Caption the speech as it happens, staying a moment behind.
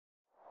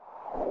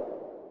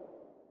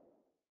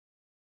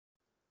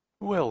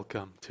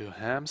Welcome to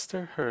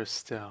Hamster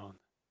Hearthstone.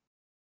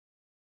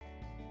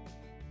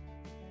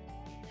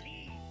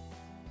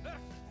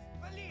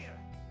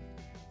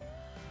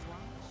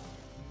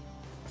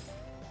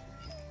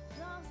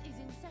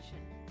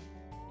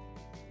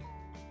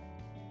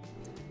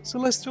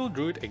 Celestial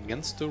Druid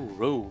against the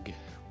Rogue.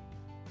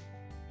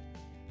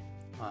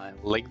 I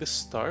like the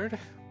start.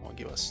 Will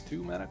give us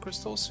 2 mana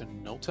crystals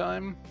in no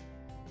time.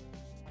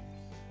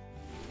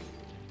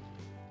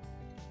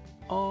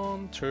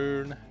 On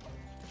turn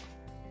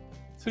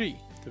 3,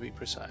 to be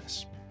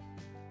precise.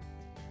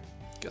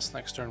 Guess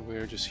next turn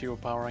we're just hero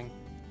powering.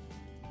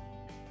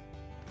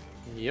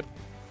 Yep.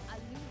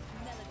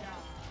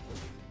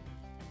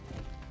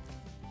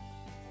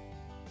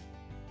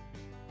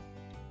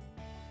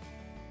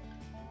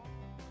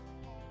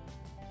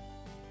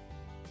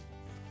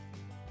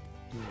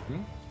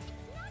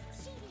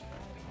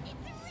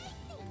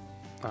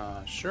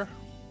 Sure.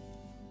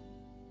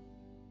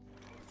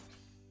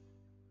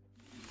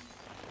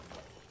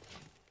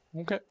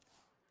 Okay.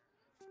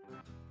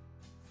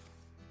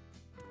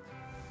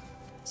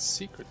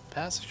 Secret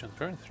passage on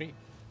turn 3.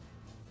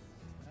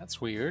 That's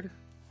weird.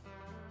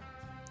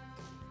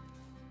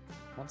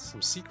 Wants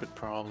some secret,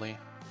 probably.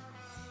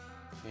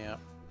 Yeah.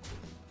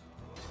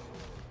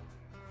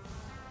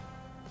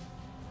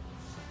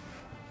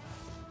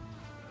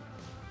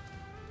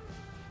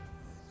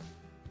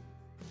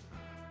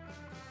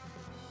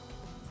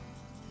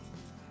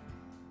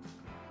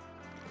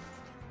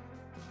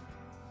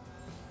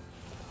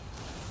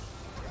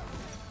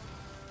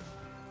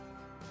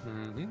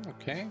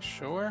 Okay,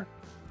 sure.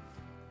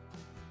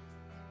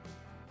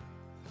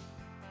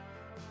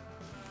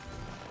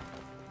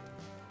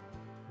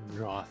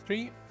 Draw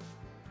 3.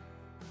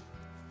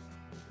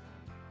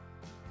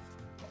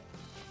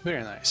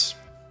 Very nice.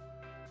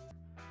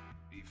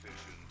 Efficient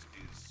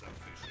is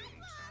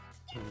sufficient.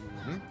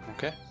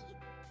 Okay.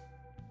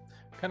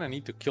 Kinda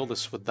need to kill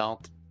this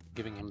without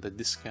giving him the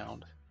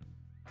discount.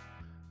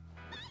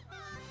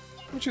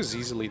 Which is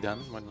easily done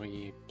when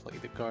we play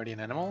the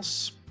guardian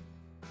animals.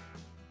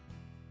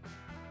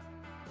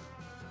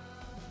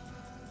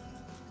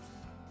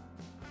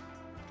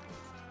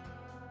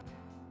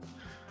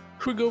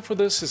 If we go for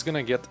this, is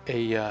gonna get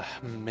a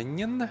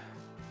minion.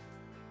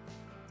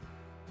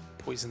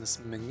 Poisonous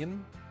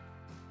minion.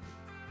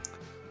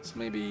 So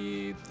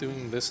maybe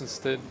doing this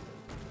instead.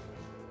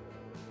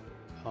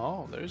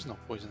 Oh, there is no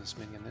poisonous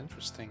minion.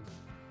 Interesting.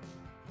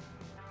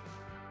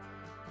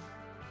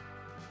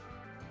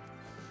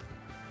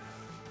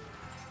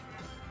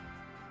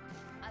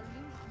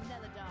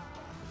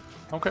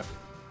 Okay.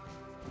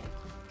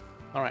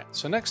 Alright,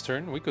 so next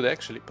turn we could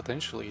actually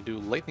potentially do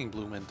Lightning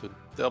Bloom into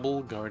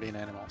double guardian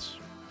animals.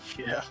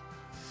 Yeah.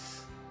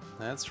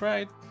 That's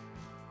right.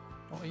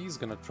 Well, he's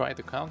gonna try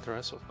to counter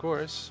us, of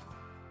course.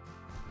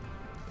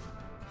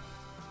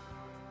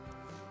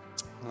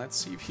 Let's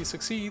see if he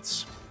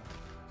succeeds.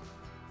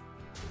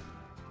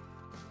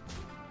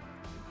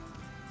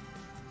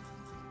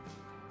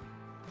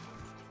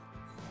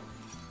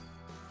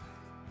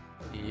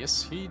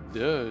 Yes, he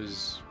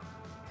does.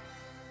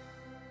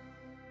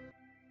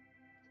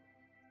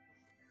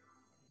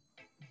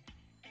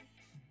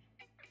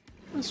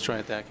 Let's try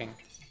attacking.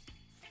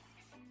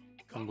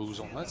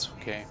 Bamboozle, that's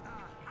okay.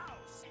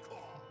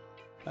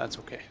 That's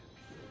okay.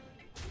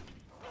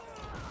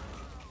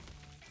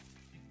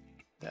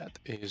 That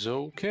is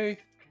okay.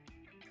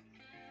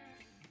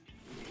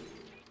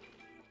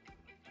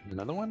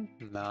 Another one?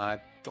 Nah,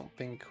 I don't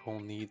think we'll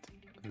need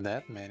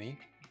that many.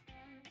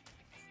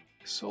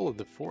 Soul of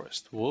the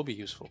Forest will be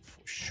useful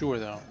for sure,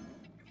 though.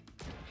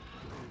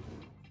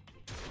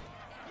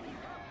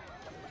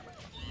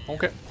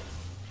 Okay.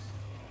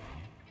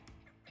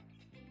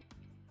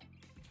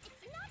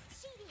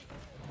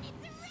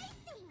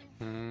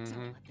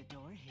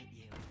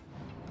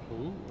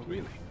 Ooh,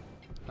 really?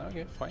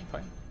 Okay, fine,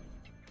 fine.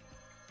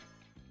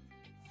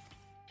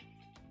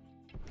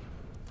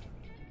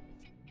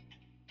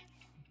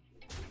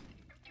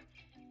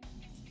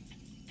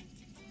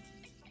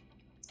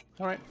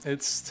 Alright,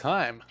 it's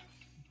time.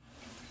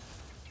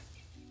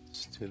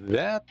 Let's do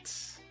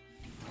that.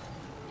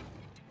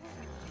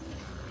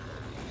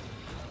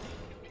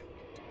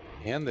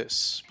 And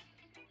this.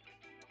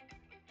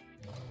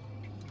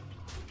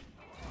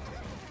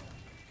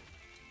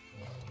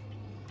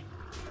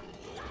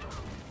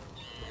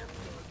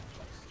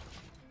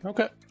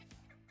 Okay.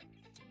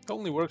 It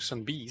only works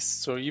on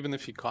beasts, so even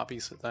if he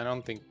copies it, I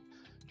don't think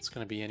it's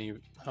gonna be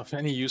of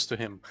any use to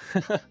him.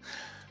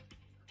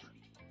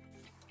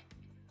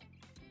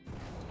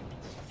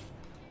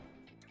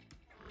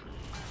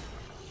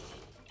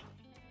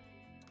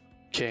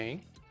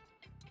 Okay.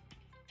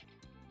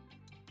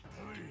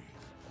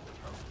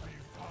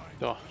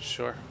 Oh,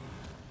 sure.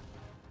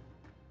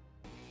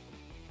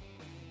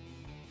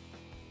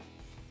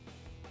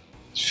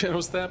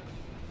 Shadow Step?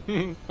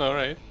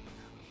 Alright.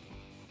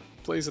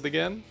 Plays it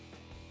again?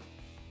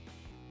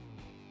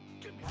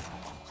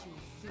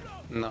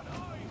 No.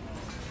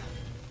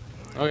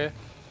 Okay.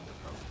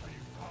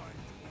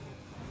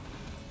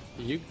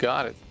 You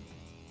got it.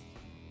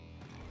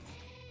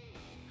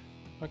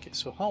 Okay,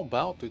 so how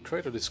about we try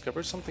to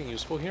discover something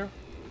useful here?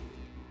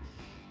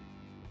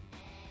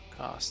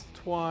 Cast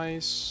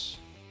twice.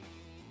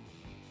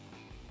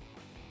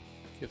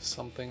 Give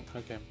something.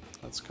 Okay,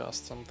 let's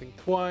cast something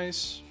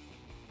twice.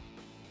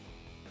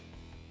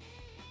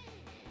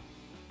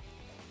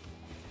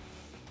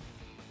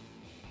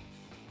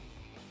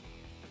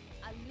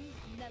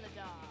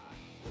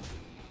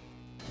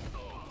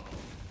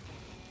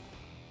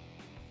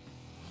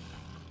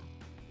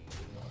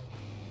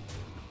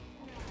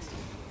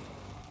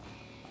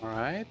 All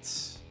right.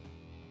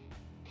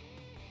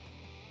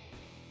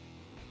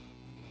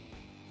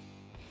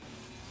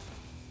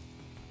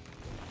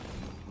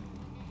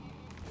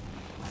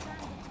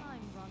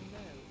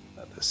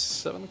 That is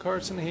 7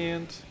 cards in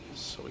hand,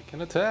 so we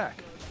can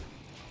attack.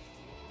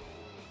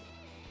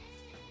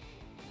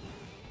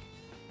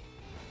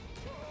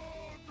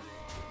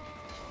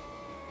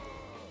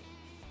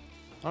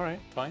 All right,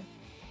 fine.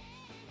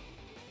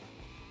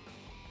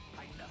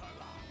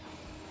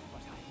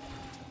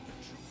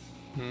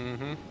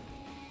 Mm-hmm.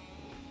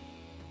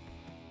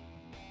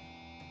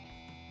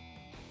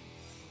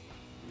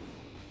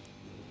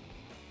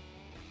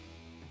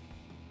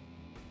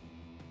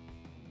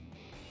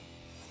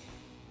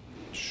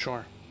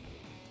 Sure.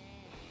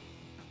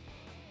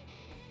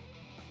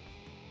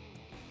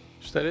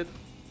 Is that it?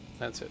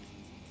 That's it.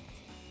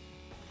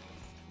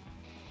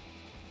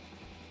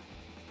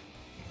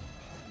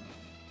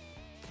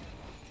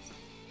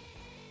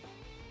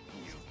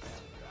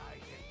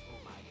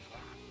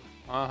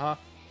 Uh-huh.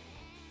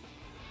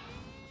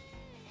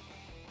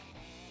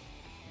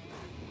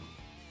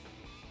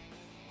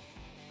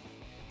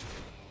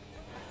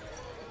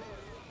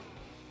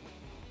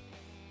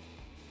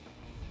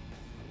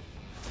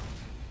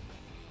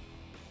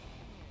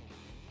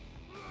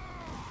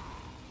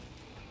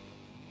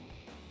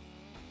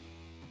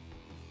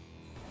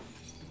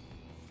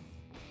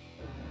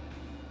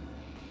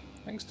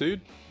 Thanks,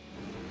 dude.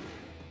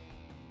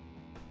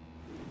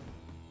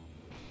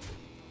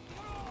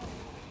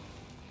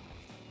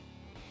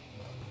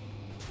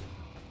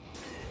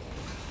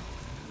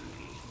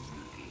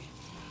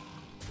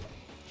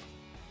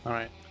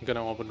 Alright, I'm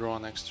gonna overdraw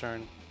next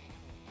turn.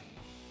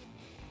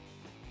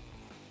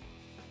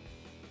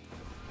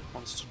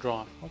 Wants to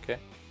draw. Okay.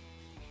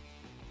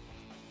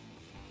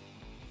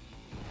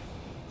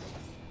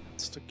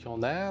 Let's to kill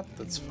that.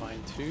 That's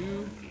fine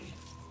too.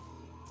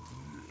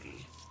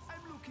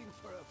 I'm looking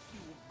for a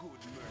few good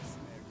mercenaries.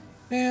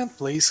 And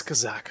plays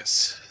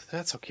Kazakas.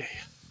 That's okay.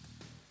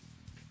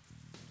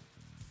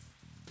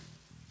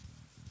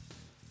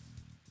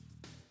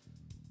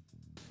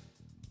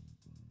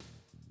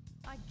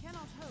 I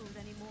cannot hold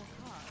any more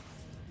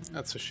cards.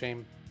 That's a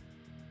shame.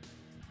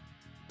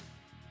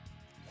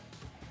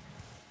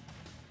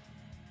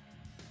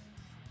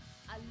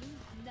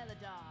 Aloof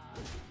Neladar.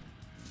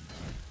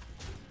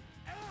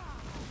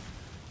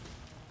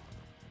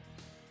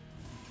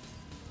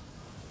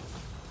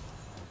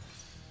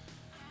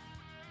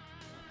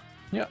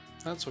 Yeah,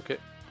 that's okay.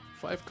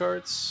 5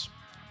 cards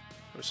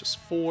versus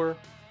 4.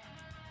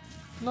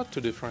 Not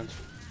too different.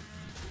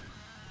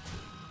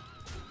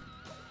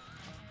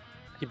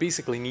 He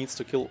basically needs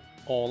to kill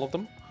all of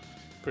them,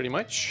 pretty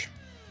much.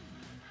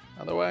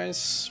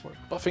 Otherwise, we're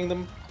buffing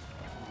them.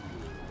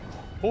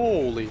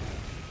 Holy!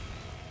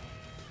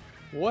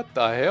 What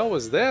the hell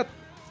was that?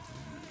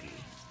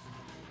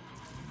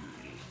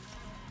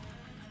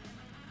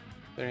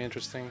 Very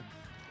interesting.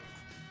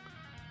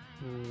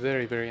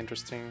 Very, very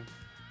interesting.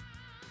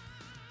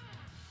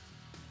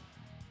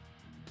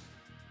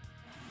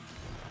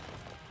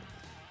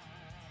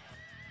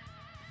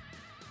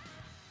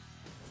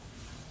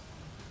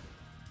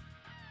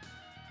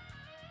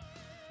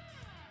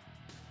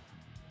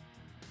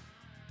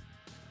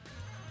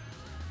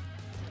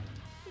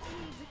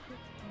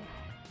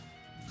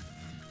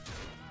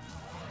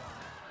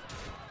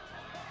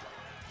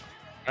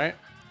 Right?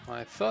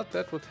 I thought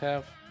that would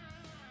have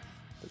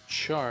the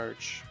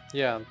charge.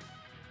 Yeah.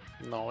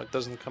 No, it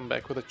doesn't come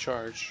back with a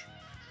charge.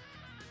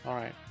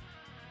 Alright.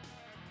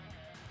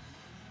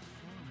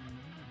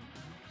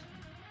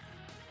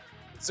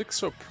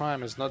 Zixor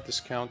Prime is not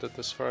discounted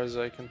as far as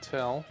I can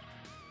tell.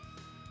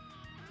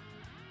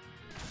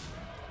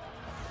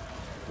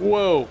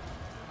 Whoa!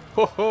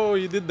 Ho ho,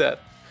 you did that!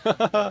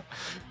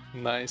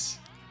 Nice.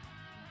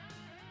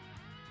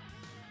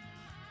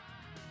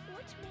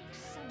 What makes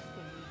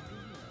something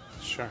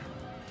real? Sure.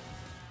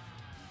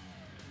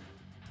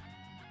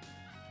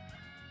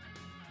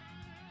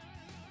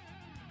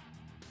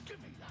 Give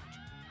me that.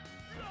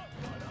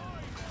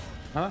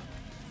 Huh?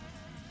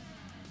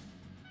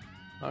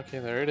 Okay,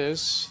 there it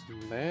is.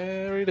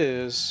 There it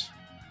is.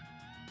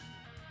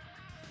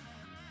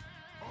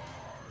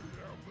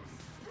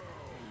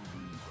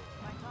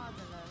 My cards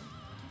are low.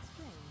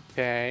 Strange.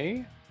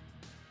 Okay.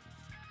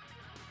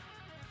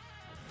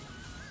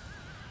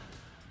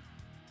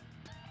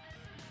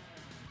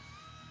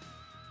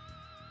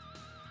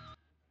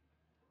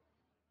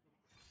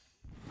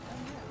 Oh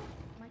no,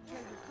 my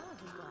trove of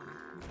cards is gone.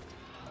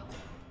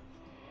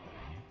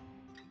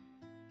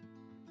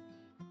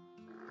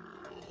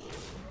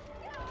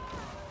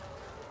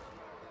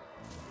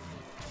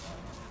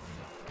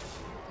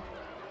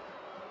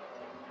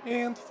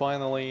 And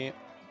finally,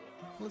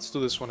 let's do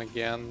this one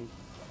again,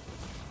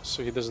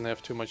 so he doesn't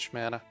have too much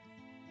mana.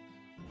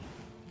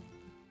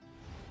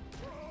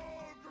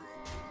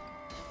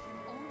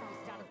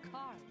 Almost out of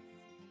cards.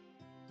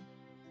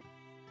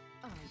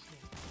 Oh,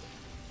 dear.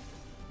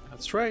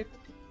 That's right.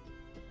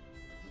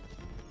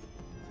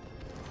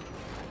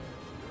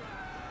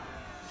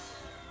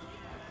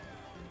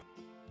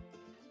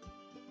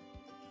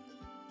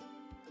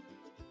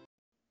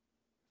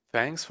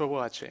 Thanks for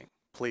watching.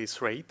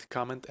 Please rate,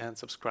 comment and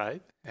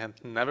subscribe. And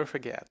never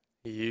forget,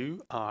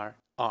 you are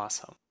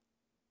awesome.